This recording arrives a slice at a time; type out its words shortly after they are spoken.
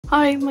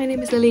Hi, my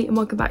name is Lily and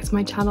welcome back to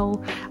my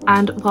channel,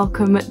 and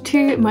welcome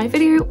to my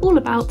video all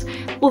about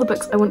all the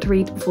books I want to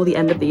read before the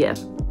end of the year.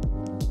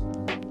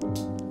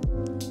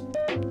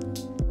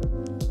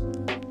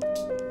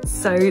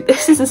 So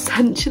this is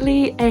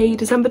essentially a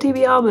December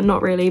TBR, but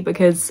not really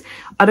because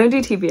I don't do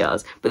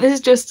TBRs, but this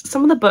is just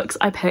some of the books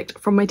I picked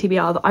from my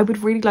TBR that I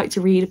would really like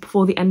to read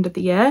before the end of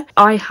the year.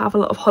 I have a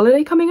lot of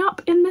holiday coming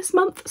up in this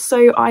month,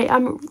 so I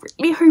am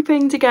really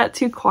hoping to get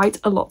to quite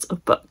a lot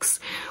of books.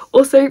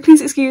 Also,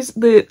 please excuse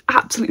the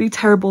absolutely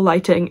terrible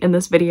lighting in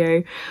this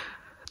video.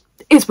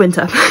 It's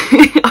winter.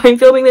 I'm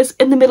filming this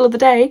in the middle of the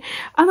day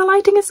and the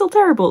lighting is still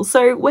terrible,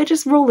 so we're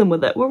just rolling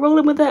with it. We're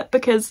rolling with it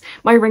because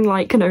my ring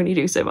light can only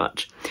do so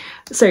much.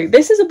 So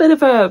this is a bit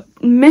of a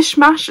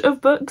mishmash of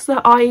books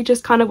that I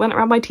just kind of went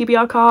around my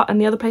TBR cart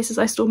and the other places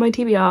I stored my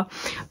TBR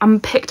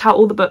and picked out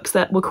all the books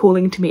that were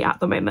calling to me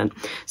at the moment.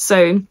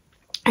 So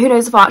who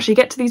knows if I actually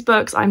get to these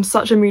books. I'm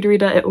such a mood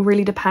reader, it will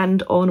really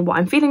depend on what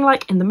I'm feeling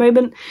like in the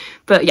moment.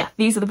 But yeah,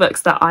 these are the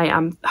books that I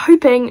am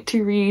hoping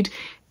to read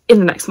in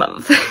the next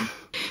month.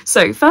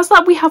 So first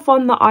up we have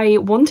one that I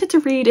wanted to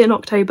read in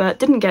October,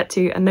 didn't get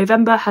to, and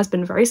November has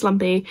been very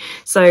slumpy,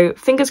 so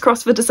fingers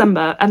crossed for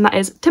December, and that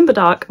is Timber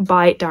Dark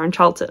by Darren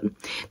Charlton.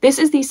 This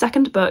is the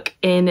second book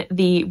in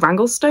the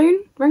Wranglestone?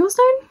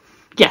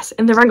 Yes,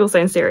 in the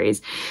Wranglestone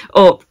series,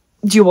 or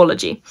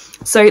duology.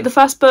 So the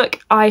first book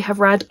I have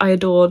read, I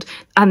adored,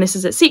 and this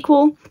is its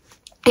sequel.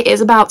 It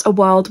is about a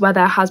world where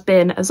there has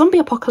been a zombie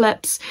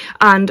apocalypse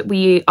and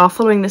we are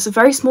following this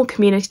very small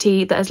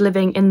community that is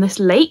living in this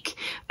lake,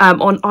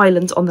 on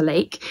islands on the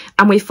lake,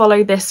 and we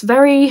follow this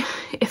very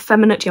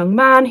effeminate young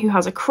man who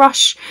has a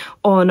crush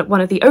on one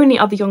of the only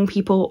other young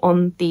people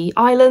on the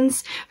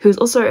islands, who's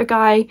also a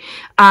guy,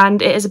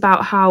 and it is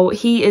about how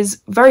he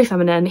is very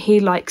feminine, he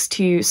likes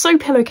to sew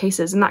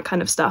pillowcases and that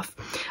kind of stuff,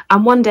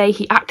 and one day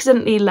he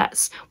accidentally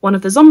lets one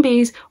of the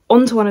zombies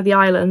onto one of the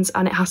islands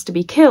and it has to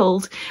be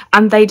killed,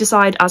 and they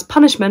decide as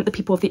punishment, the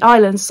people of the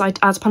island decide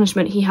as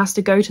punishment he has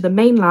to go to the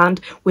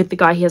mainland with the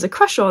guy he has a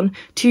crush on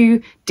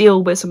to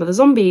deal with some of the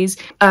zombies,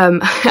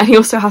 and he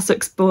also has to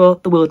explore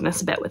the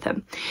wilderness a bit with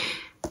him.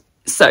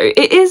 So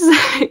it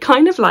is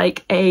kind of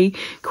like a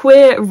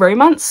queer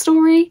romance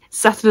story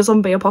set in a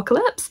zombie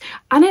apocalypse,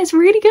 and it's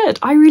really good.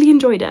 I really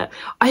enjoyed it.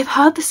 I've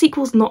heard the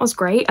sequel's not as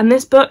great, and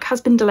this book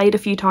has been delayed a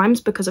few times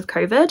because of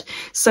COVID,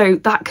 so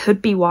that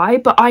could be why,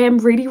 but I am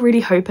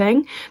really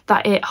hoping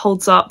that it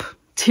holds up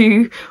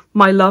to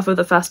my love of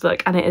the first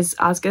book and it is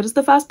as good as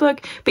the first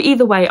book. But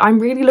either way, I'm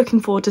really looking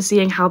forward to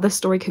seeing how this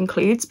story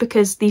concludes,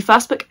 because the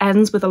first book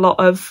ends with a lot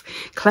of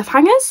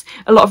cliffhangers,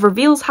 a lot of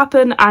reveals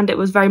happen, and it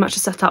was very much a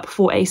setup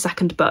for a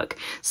second book.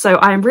 So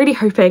I am really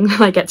hoping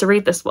that I get to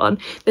read this one.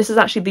 This is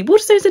actually the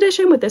Waterstones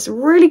edition with this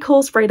really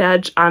cool sprayed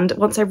edge, and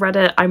once I've read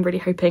it, I'm really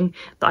hoping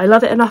that I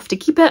love it enough to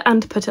keep it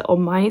and put it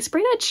on my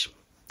sprayed edge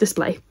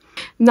display.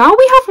 Now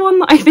we have one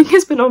that I think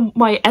has been on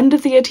my end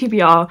of the year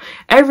TBR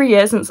every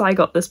year since I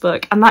got this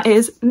book, and that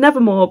is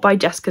Nevermore by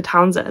Jessica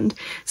Townsend.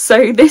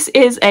 So this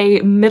is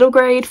a middle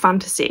grade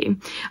fantasy,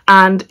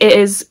 and it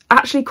is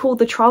actually called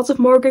The Trials of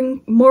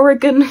Morrigan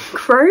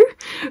Crow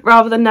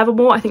rather than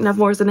Nevermore. I think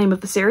Nevermore is the name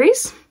of the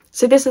series.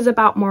 So this is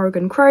about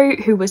Morrigan Crow,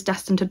 who was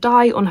destined to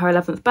die on her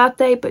 11th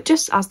birthday, but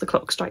just as the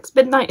clock strikes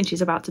midnight and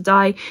she's about to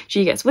die,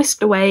 she gets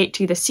whisked away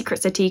to this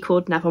secret city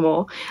called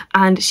Nevermore,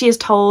 and she is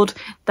told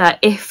that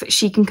if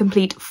she can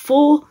complete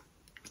 4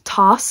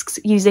 tasks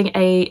using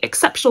a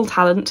exceptional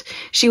talent,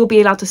 she will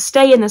be allowed to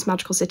stay in this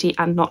magical city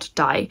and not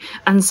die.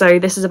 And so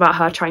this is about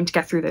her trying to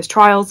get through those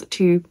trials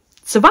to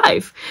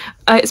survive.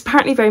 It's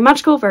apparently very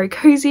magical, very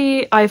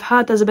cozy. I've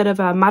heard there's a bit of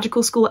a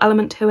magical school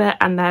element to it,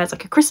 and there's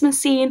like a Christmas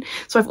scene,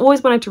 so I've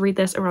always wanted to read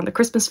this around the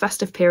Christmas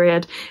festive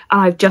period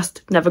and I've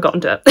just never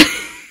gotten to it.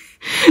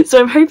 So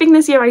I'm hoping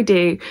this year I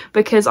do,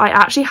 because I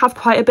actually have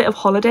quite a bit of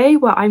holiday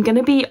where I'm going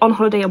to be on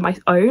holiday on my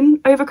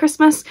own over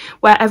Christmas,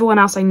 where everyone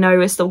else I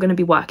know is still going to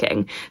be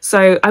working,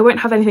 so I won't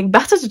have anything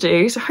better to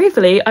do, so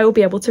hopefully I will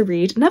be able to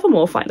read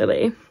Nevermore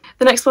finally.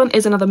 The next one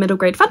is another middle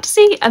grade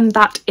fantasy, and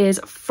that is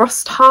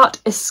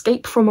Frostheart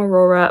Escape from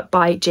Aurora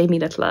by Jamie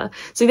Littler.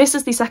 So this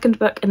is the second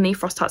book in the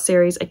Frostheart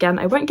series. Again,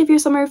 I won't give you a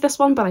summary of this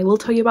one, but I will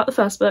tell you about the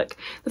first book.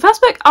 The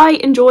first book I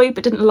enjoyed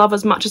but didn't love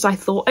as much as I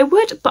thought I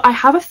would, but I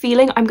have a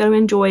feeling I'm going to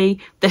enjoy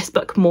this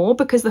book more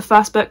because the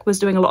first book was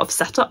doing a lot of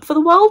setup for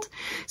the world.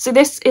 So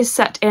this is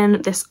set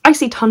in this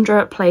icy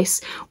tundra place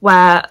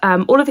where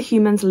all of the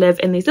humans live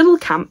in these little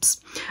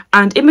camps,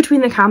 and in between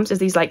the camps is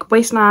these like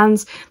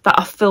wastelands that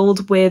are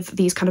filled with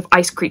these kind of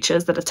ice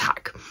creatures that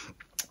attack.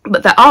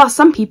 But there are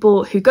some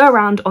people who go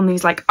around on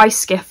these like ice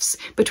skiffs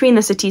between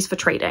the cities for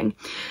trading,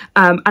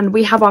 and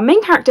we have our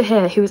main character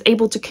here who is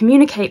able to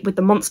communicate with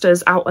the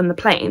monsters out on the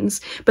plains,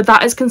 but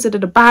that is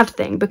considered a bad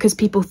thing because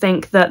people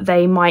think that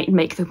they might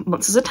make the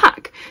monsters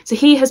attack. So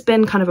he has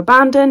been kind of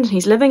abandoned,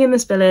 he's living in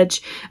this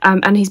village,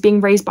 and he's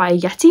being raised by a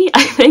yeti,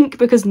 I think,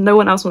 because no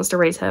one else wants to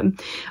raise him.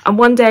 And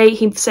one day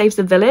he saves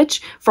the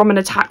village from an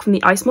attack from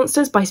the ice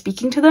monsters by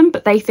speaking to them,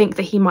 but they think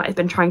that he might have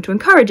been trying to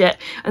encourage it,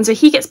 and so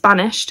he gets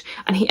banished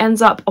and he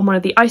ends up up on one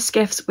of the ice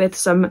skiffs with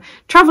some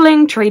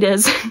travelling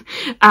traders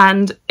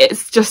and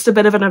it's just a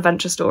bit of an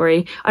adventure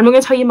story. I'm not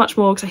going to tell you much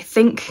more because I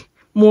think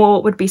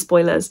more would be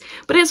spoilers,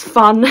 but it's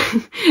fun.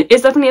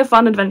 It's definitely a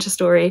fun adventure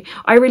story.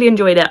 I really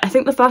enjoyed it. I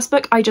think the first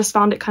book I just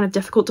found it kind of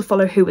difficult to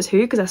follow who was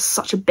who because there's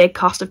such a big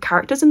cast of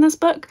characters in this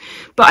book,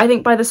 but I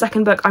think by the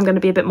second book I'm going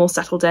to be a bit more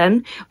settled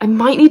in. I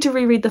might need to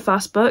reread the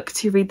first book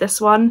to read this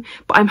one,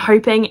 but I'm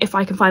hoping if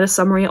I can find a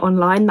summary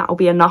online that will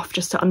be enough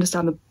just to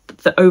understand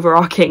the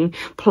overarching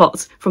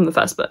plot from the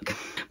first book.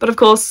 But of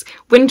course,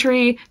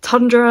 wintry,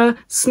 tundra,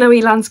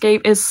 snowy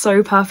landscape is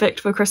so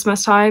perfect for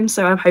Christmas time,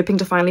 so I'm hoping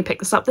to finally pick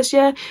this up this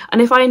year,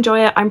 and if I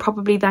enjoy it, I'm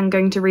probably then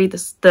going to read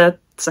the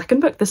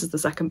second book. This is the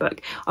second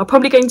book. I'm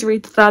probably going to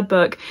read the third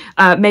book,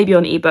 maybe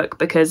on ebook,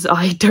 because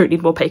I don't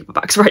need more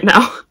paperbacks right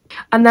now.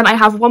 And then I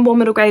have one more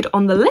middle grade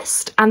on the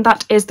list, and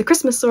that is The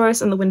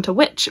Christmasaurus and the Winter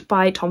Witch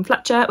by Tom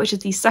Fletcher, which is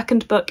the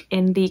second book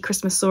in the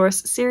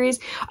Christmasaurus series.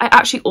 I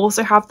actually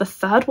also have the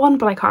third one,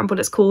 but I can't remember what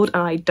it's called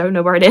and I don't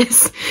know where it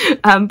is.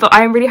 But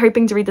I am really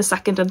hoping to read the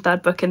second and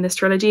third book in this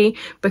trilogy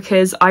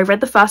because I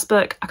read the first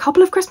book a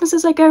couple of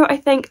Christmases ago, I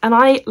think, and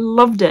I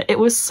loved it. It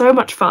was so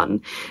much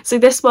fun. So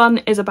this one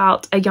is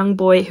about a young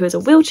boy who is a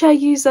wheelchair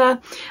user,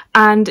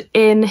 and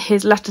in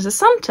his letter to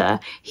Santa,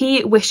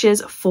 he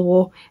wishes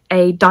for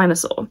a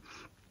dinosaur.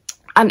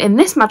 And in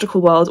this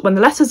magical world, when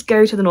the letters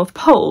go to the North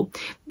Pole,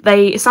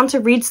 Santa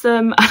reads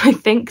them, and I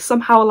think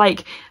somehow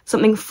like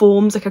something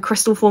forms, like a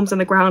crystal forms in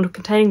the ground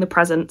containing the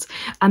presents,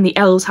 and the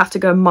elves have to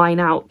go mine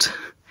out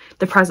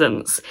the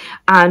presents.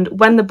 And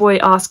when the boy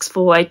asks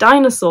for a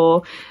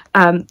dinosaur,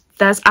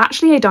 there's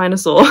actually a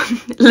dinosaur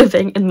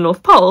living in the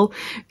North Pole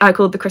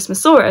called the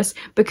Christmasaurus,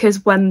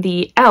 because when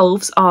the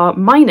elves are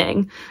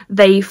mining,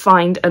 they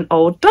find an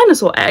old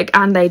dinosaur egg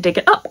and they dig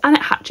it up and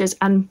it hatches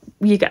and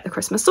you get the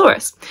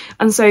Christmasaurus.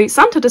 And so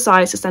Santa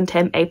decides to send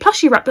him a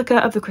plushie replica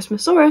of the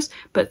Christmasaurus,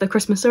 but the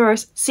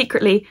Christmasaurus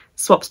secretly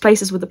swaps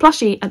places with the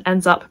plushie and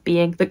ends up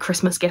being the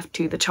Christmas gift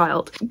to the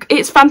child.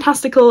 It's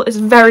fantastical, it's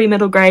very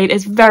middle grade,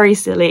 it's very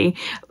silly,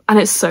 and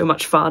it's so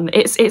much fun.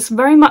 It's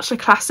very much a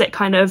classic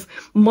kind of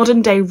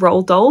modern day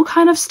Roald Dahl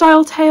kind of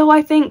style tale,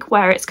 I think,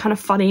 where it's kind of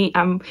funny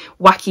and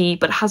wacky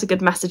but has a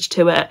good message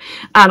to it.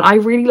 And I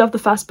really love the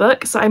first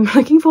book, so I'm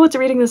looking forward to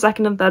reading the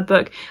second and third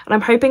book, and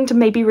I'm hoping to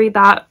maybe read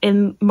that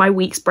in my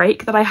week's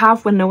break that I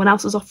have when no one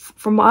else is off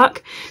from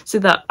work, so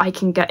that I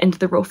can get into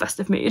the real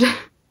festive mood.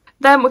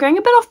 Then we're going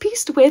a bit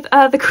off-piste with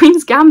The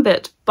Queen's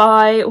Gambit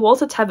by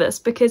Walter Tevis,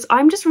 because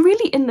I'm just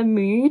really in the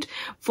mood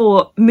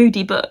for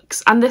moody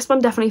books, and this one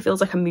definitely feels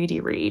like a moody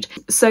read.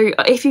 So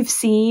if you've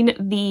seen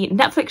the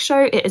Netflix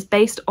show, it is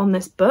based on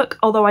this book,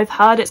 although I've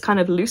heard it's kind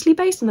of loosely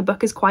based and the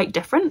book is quite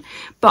different,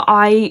 but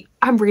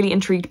I'm really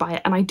intrigued by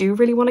it and I do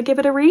really want to give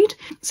it a read.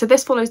 So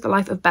this follows the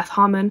life of Beth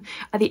Harmon.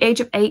 At the age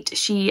of 8,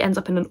 she ends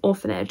up in an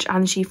orphanage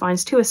and she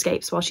finds 2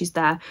 escapes while she's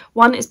there.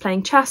 One is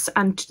playing chess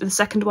and the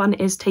second one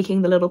is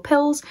taking the little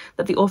pills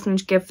that the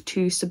orphanage give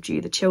to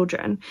subdue the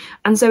children.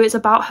 And so it's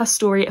about her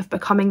story of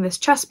becoming this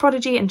chess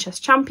prodigy and chess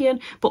champion,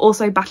 but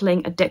also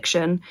battling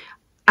addiction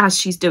as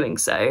she's doing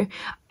so.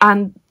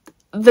 And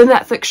the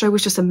Netflix show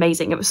was just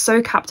amazing. It was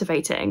so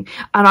captivating,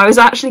 and I was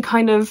actually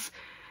kind of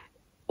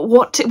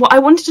I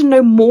wanted to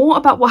know more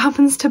about what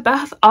happens to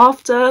Beth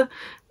after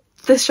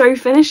the show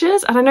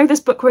finishes, and I know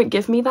this book won't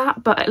give me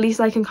that, but at least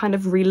I can kind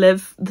of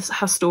relive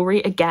her story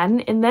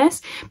again in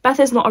this. Beth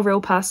is not a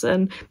real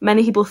person.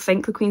 Many people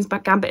think The Queen's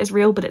Gambit is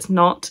real, but it's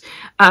not.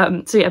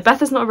 So yeah,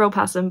 Beth is not a real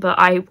person, but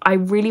I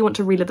really want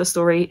to relive the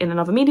story in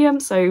another medium,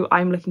 so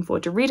I'm looking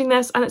forward to reading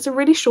this, and it's a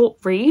really short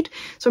read,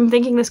 so I'm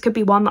thinking this could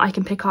be one that I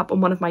can pick up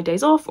on one of my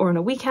days off or on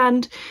a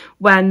weekend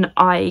when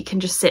I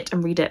can just sit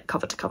and read it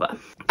cover to cover.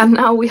 And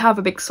now we have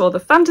a big swath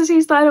of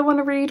fantasies that I want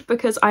to read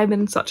because I'm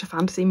in such a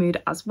fantasy mood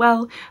as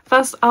well.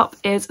 First up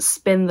is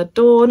Spin the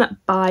Dawn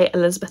by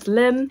Elizabeth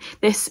Lim.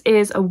 This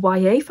is a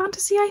YA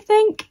fantasy, I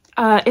think.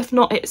 If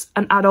not, it's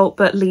an adult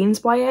but leans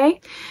YA.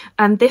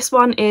 And this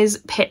one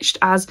is pitched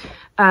as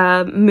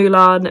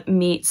Mulan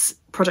meets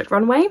Project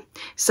Runway.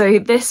 So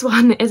this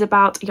one is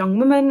about a young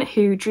woman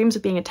who dreams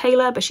of being a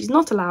tailor, but she's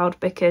not allowed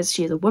because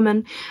she is a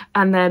woman.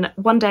 And then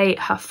one day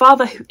her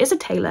father, who is a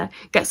tailor,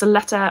 gets a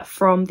letter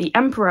from the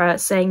emperor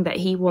saying that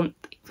he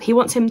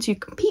wants him to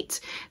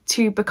compete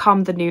to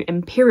become the new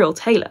imperial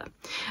tailor.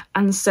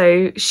 And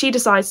so she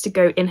decides to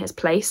go in his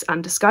place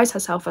and disguise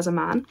herself as a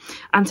man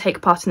and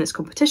take part in this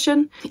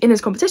competition. In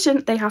this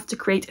competition, they have to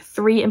create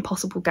 3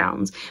 impossible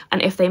gowns,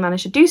 and if they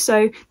manage to do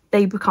so,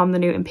 they become the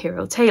new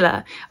imperial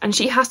tailor. And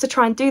she has to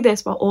try and do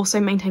this while also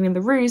maintaining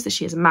the ruse that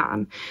she is a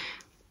man.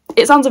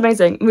 It sounds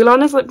amazing.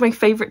 Mulan is like my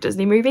favourite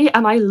Disney movie,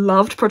 and I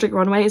loved Project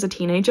Runway as a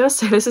teenager,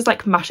 so this is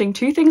like mashing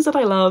 2 things that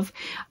I love,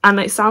 and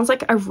it sounds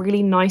like a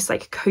really nice,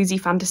 like cozy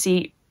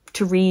fantasy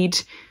to read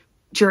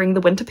during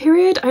the winter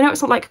period. I know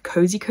it's not like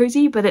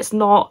cozy, but it's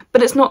not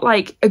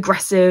like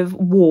aggressive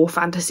war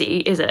fantasy,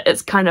 is it?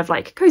 It's kind of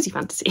like cozy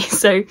fantasy.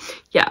 So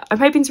yeah, I'm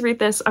hoping to read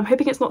this. I'm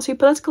hoping it's not too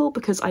political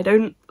because I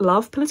don't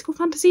love political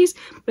fantasies,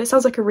 but it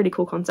sounds like a really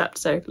cool concept,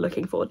 so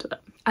looking forward to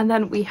it. And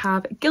then we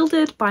have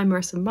Gilded by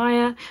Marissa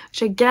Meyer,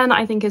 which again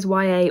I think is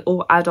YA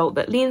or adult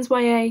that leans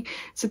YA.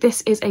 So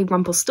this is a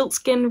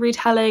Rumpelstiltskin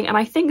retelling, and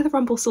I think the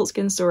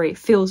Rumpelstiltskin story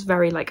feels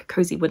very like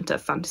cozy winter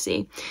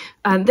fantasy.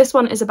 This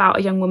one is about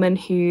a young woman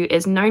who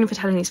is known for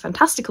telling these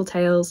fantastical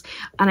tales,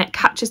 and it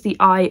catches the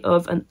eye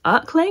of an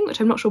Urkling, which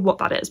I'm not sure what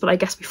that is, but I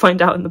guess we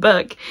find out in the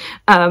book.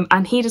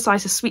 And he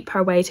decides to sweep her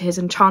away to his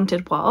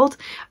enchanted world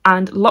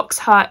and locks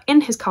her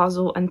in his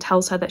castle and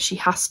tells her that she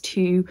has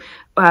to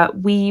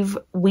weave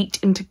wheat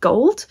into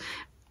gold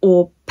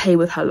or pay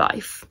with her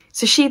life.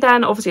 So she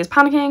then obviously is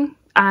panicking,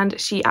 and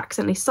she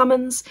accidentally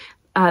summons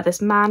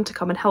this man to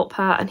come and help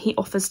her, and he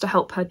offers to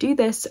help her do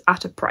this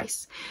at a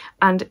price.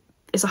 And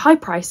it's a high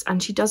price,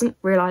 and she doesn't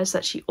realise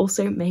that she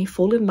also may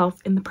fall in love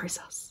in the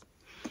process.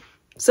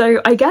 So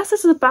I guess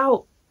this is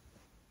about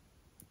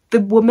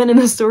the woman in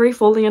the story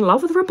falling in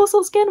love with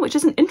Rumpelstiltskin, which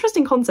is an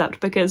interesting concept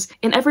because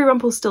in every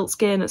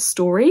Rumpelstiltskin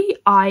story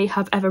I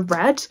have ever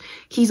read,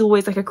 he's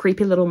always like a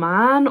creepy little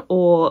man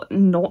or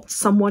not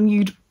someone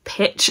you'd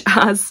pitch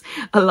as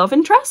a love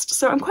interest.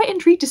 So I'm quite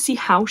intrigued to see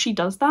how she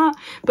does that.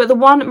 But the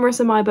one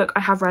Marissa Meyer book I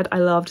have read I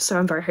loved, so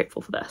I'm very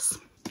hopeful for this.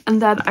 And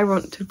then I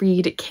want to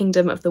read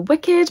Kingdom of the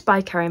Wicked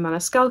by Kerri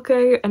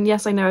Maniscalco. And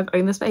yes, I know I've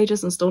owned this for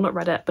ages and still not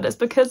read it, but it's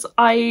because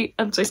I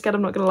am so scared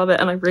I'm not going to love it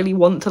and I really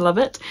want to love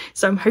it.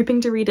 So I'm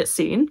hoping to read it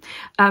soon.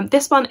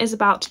 This one is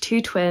about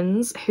two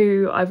twins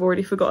who I've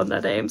already forgotten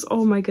their names.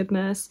 Oh my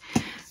goodness.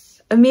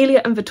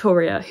 Amelia and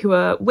Vittoria, who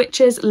are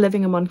witches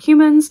living among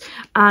humans,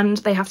 and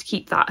they have to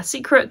keep that a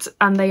secret,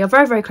 and they are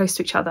very, very close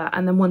to each other.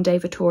 And then one day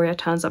Vittoria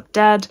turns up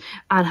dead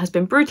and has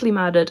been brutally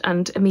murdered,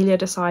 and Amelia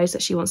decides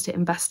that she wants to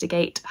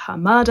investigate her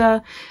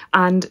murder,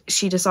 and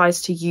she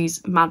decides to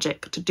use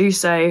magic to do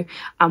so.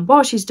 And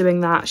while she's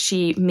doing that,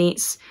 she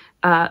meets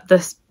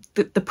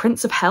the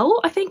Prince of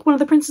Hell, I think, one of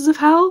the Princes of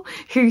Hell,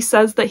 who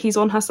says that he's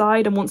on her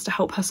side and wants to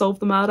help her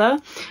solve the murder.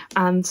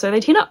 And so they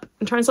team up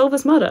and try and solve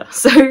this murder.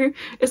 So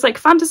it's like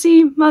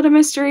fantasy, murder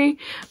mystery.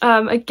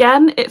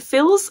 Again, it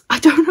feels, I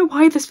don't know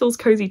why this feels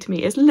cozy to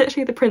me. It's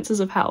literally the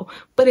Princes of Hell,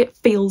 but it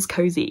feels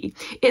cozy.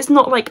 It's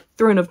not like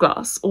Throne of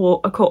Glass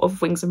or A Court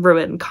of Wings and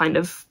Ruin kind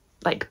of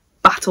like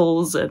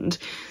battles and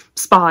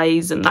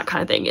spies and that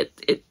kind of thing.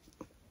 It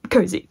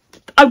cozy.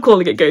 I'm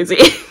calling it cozy.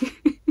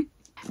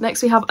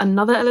 Next we have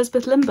another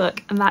Elizabeth Lim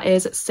book, and that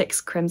is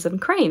Six Crimson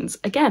Cranes.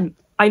 Again,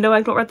 I know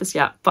I've not read this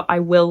yet, but I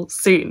will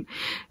soon.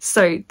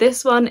 So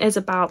this one is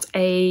about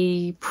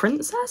a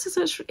princess.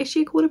 Is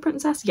she called a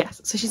princess? Yes.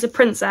 So she's a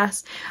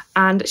princess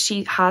and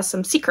she has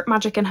some secret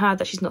magic in her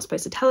that she's not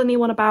supposed to tell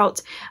anyone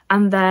about.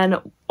 And then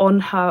on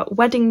her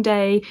wedding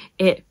day,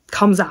 it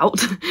comes out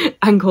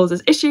and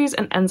causes issues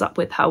and ends up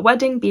with her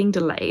wedding being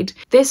delayed.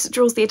 This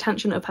draws the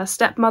attention of her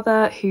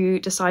stepmother, who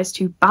decides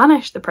to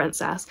banish the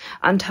princess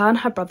and turn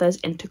her brothers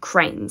into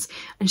cranes.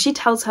 And she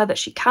tells her that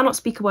she cannot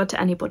speak a word to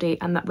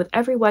anybody and that with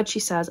every word she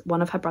says,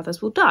 one of her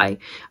brothers will die.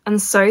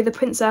 And so the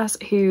princess,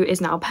 who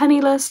is now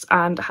penniless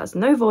and has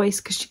no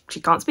voice because she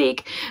can't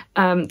speak,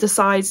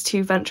 decides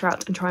to venture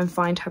out and try and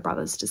find her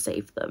brothers to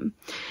save them.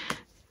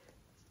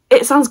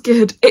 It sounds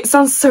good. It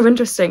sounds so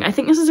interesting. I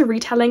think this is a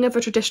retelling of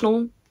a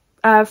traditional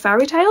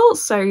fairy tale,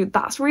 so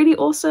that's really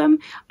awesome,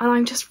 and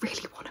I just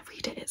really want to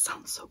read it. It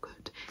sounds so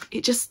good.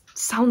 It just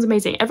sounds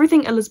amazing.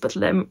 Everything Elizabeth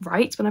Lim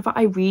writes, whenever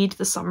I read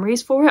the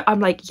summaries for it, I'm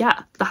like,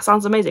 yeah, that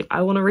sounds amazing.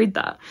 I want to read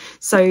that.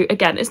 So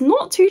again, it's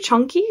not too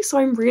chunky, so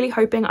I'm really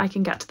hoping I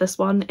can get to this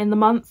one in the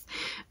month.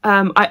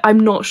 I'm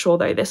not sure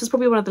though. This is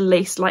probably one of the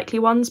least likely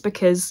ones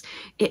because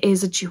it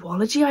is a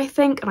duology, I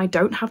think, and I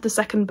don't have the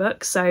second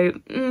book, so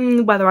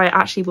whether I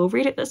actually will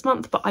read it this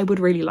month, but I would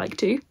really like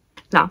to.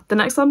 Now, the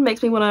next one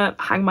makes me want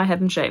to hang my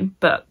head in shame,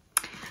 but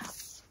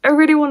I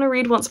really want to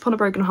read Once Upon a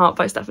Broken Heart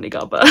by Stephanie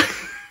Garber.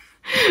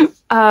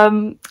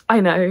 I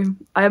know,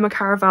 I am a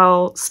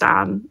Caraval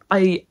stan.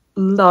 I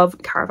love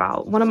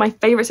Caraval. One of my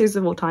favourite series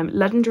of all time.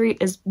 Legendary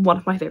is one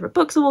of my favourite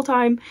books of all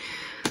time.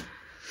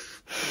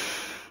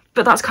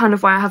 But that's kind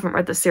of why I haven't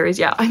read this series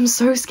yet. I'm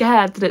so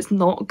scared that it's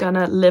not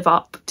gonna live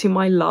up to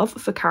my love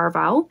for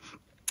Caraval.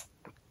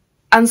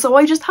 And so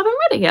I just haven't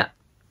read it yet.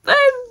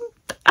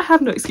 I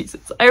have no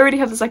excuses. I already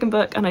have the second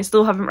book and I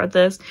still haven't read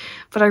this,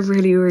 but I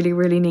really, really,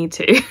 really need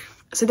to.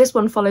 So this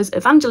one follows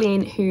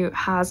Evangeline, who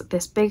has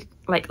this big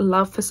like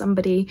love for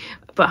somebody,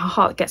 but her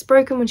heart gets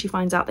broken when she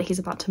finds out that he's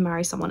about to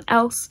marry someone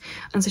else.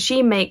 And so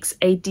she makes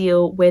a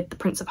deal with the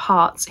Prince of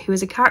Hearts, who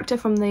is a character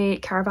from the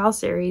Caraval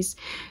series,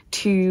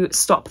 to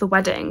stop the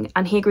wedding.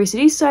 And he agrees to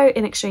do so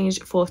in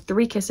exchange for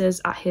 3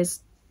 kisses at his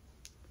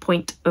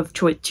point of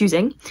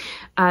choosing,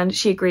 and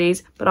she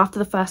agrees, but after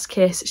the first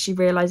kiss she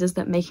realizes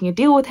that making a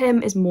deal with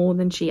him is more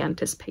than she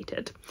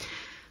anticipated.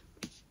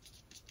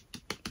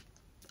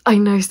 I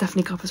know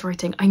Stephanie Copper's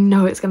writing, I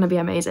know it's going to be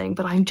amazing,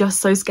 but I'm just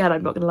so scared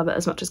I'm not going to love it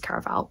as much as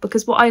Caraval,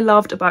 because what I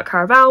loved about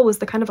Caraval was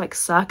the kind of like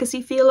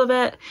circusy feel of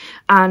it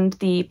and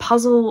the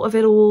puzzle of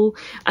it all,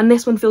 and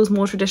this one feels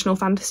more traditional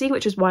fantasy,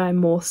 which is why I'm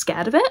more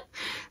scared of it.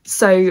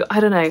 So I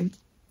don't know,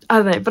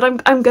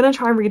 but I'm gonna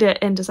try and read it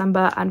in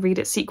December and read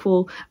its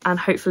sequel, and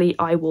hopefully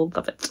I will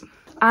love it.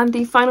 And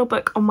the final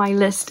book on my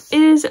list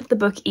is The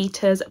Book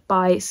Eaters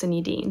by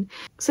Sunyi Dean.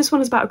 So this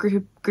one is about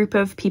a group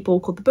of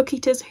people called the Book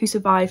Eaters who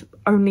survive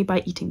only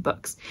by eating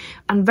books.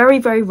 And very,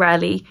 very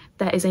rarely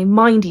there is a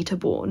mind eater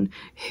born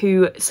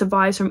who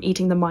survives from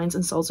eating the minds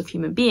and souls of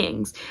human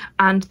beings.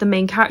 And the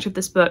main character of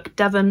this book,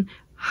 Devon,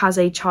 has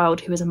a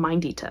child who is a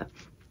mind eater.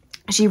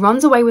 She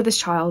runs away with this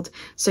child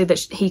so that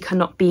he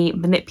cannot be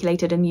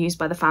manipulated and used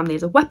by the family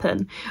as a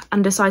weapon,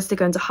 and decides to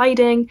go into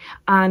hiding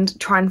and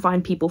try and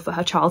find people for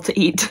her child to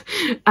eat.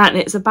 And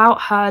it's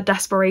about her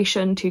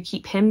desperation to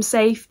keep him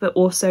safe, but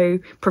also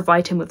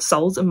provide him with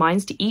souls and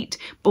minds to eat,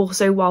 but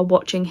also while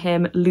watching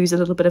him lose a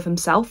little bit of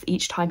himself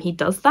each time he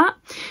does that.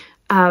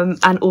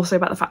 And also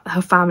about the fact that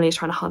her family is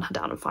trying to hunt her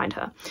down and find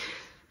her.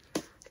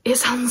 It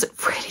sounds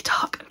really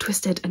dark and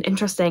twisted and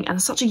interesting,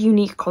 and such a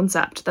unique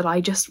concept that I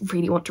just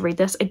really want to read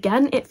this.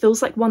 Again, it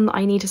feels like one that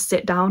I need to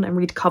sit down and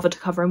read cover to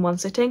cover in one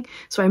sitting,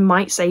 so I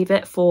might save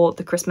it for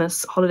the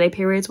Christmas holiday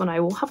periods when I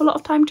will have a lot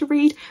of time to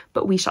read,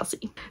 but we shall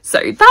see. So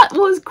that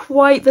was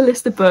quite the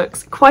list of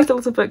books, quite a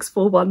lot of books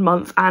for 1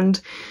 month,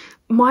 and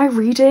my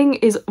reading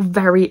is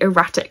very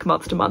erratic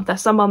month to month.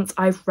 There's some months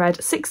I've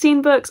read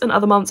 16 books and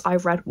other months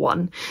I've read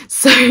 1.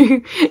 So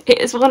it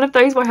is one of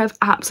those where I have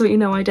absolutely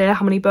no idea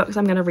how many books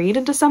I'm going to read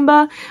in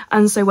December,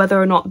 and so whether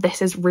or not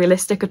this is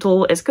realistic at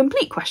all is a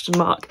complete question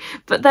mark.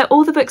 But they're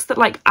all the books that,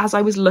 like, as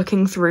I was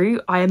looking through,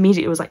 I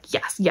immediately was like,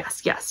 yes,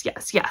 yes, yes,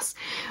 yes, yes.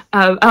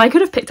 And I could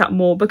have picked up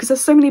more because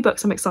there's so many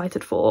books I'm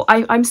excited for.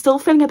 I'm still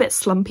feeling a bit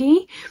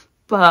slumpy,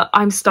 but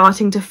I'm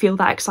starting to feel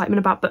that excitement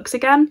about books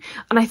again.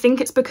 And I think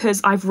it's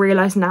because I've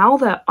realised now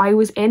that I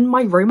was in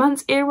my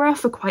romance era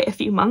for quite a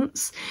few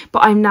months, but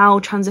I'm now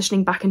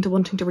transitioning back into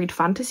wanting to read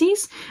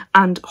fantasies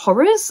and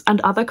horrors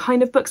and other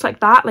kind of books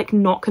like that, like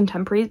not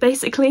contemporaries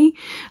basically.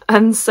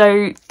 And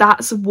so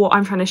that's what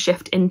I'm trying to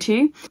shift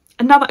into.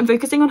 And now that I'm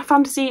focusing on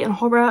fantasy and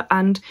horror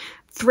and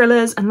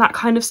thrillers and that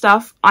kind of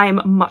stuff,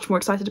 I'm much more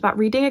excited about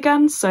reading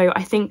again. So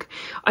I think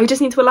I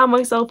just need to allow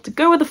myself to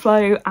go with the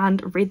flow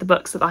and read the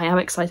books that I am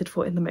excited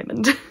for in the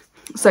moment.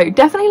 So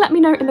definitely let me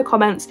know in the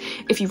comments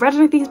if you've read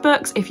any of these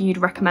books, if you'd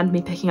recommend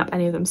me picking up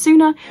any of them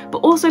sooner, but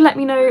also let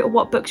me know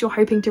what books you're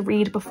hoping to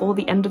read before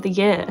the end of the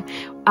year.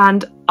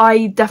 And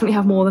I definitely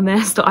have more than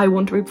this that I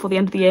want to read before the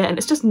end of the year, and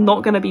it's just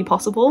not going to be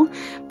possible,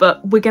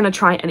 but we're going to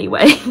try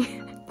anyway.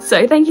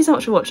 So thank you so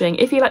much for watching.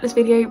 If you like this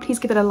video, please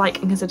give it a like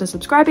and consider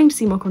subscribing to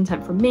see more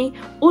content from me.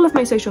 All of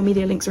my social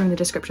media links are in the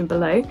description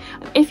below.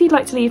 And if you'd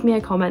like to leave me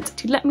a comment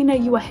to let me know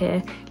you are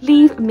here,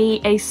 leave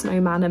me a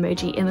snowman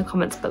emoji in the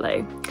comments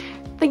below.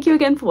 Thank you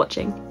again for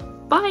watching.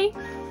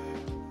 Bye!